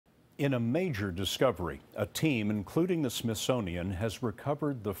In a major discovery, a team, including the Smithsonian, has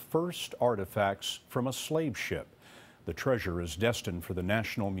recovered the first artifacts from a slave ship. The treasure is destined for the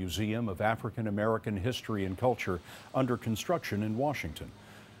National Museum of African American History and Culture under construction in Washington.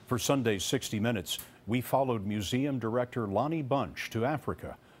 For Sunday's 60 Minutes, we followed museum director Lonnie Burch to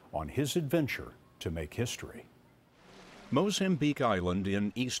Africa on his adventure to make history. Mozambique Island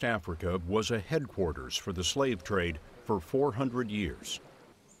in East Africa was a headquarters for the slave trade for 400 years.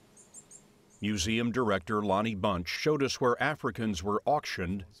 Museum director Lonnie Burch showed us where Africans were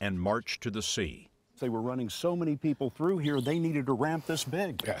auctioned and marched to the sea. They were running so many people through here, they needed a ramp this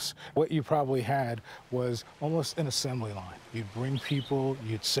big. Yes. What you probably had was almost an assembly line. You'd bring people,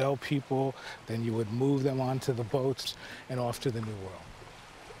 you'd sell people, then you would move them onto the boats and off to the New World.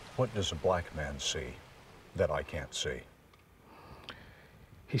 What does a black man see that I can't see?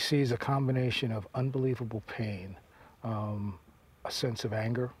 He sees a combination of unbelievable pain, a sense of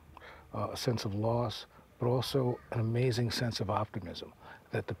anger, a sense of loss, but also an amazing sense of optimism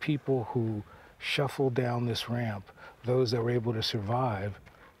that the people who shuffled down this ramp, those that were able to survive,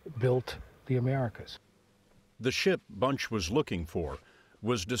 built the Americas. The ship Burch was looking for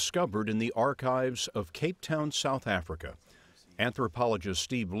was discovered in the archives of Cape Town, South Africa. Anthropologist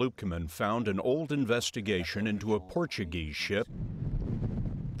Steve Lupkeman found an old investigation into a Portuguese ship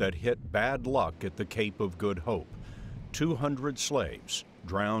that hit bad luck at the Cape of Good Hope. 200 slaves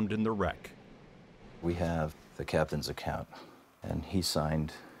drowned in the wreck. We have the captain's account, and he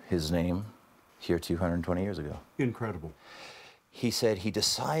signed his name here 220 years ago. Incredible. He said he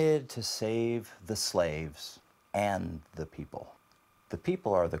decided to save the slaves and the people. The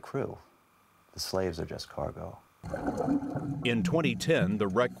people are the crew. The slaves are just cargo. In 2010, the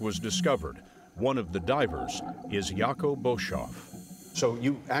wreck was discovered. One of the divers is Jaco Boshoff. So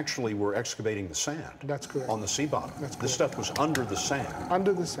you actually were excavating the sand? That's correct. On the sea bottom? That's correct. This stuff was under the sand?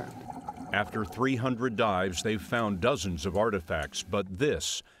 Under the sand. After 300 dives, they've found dozens of artifacts, but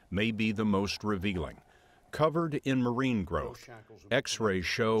this may be the most revealing. Covered in marine growth, X-rays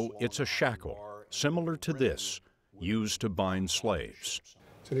show it's a shackle, similar to this, used to bind slaves.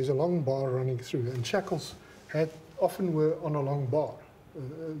 So there's a long bar running through, and shackles often were on a long bar,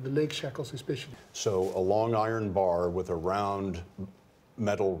 the leg shackles especially. So a long iron bar with a round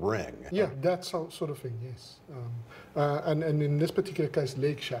metal ring? Yeah, that sort of thing, yes. And in this particular case,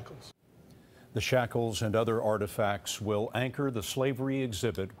 leg shackles. The shackles and other artifacts will anchor the slavery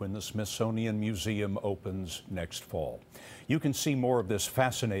exhibit when the Smithsonian Museum opens next fall. You can see more of this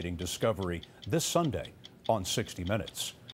fascinating discovery this Sunday on 60 Minutes.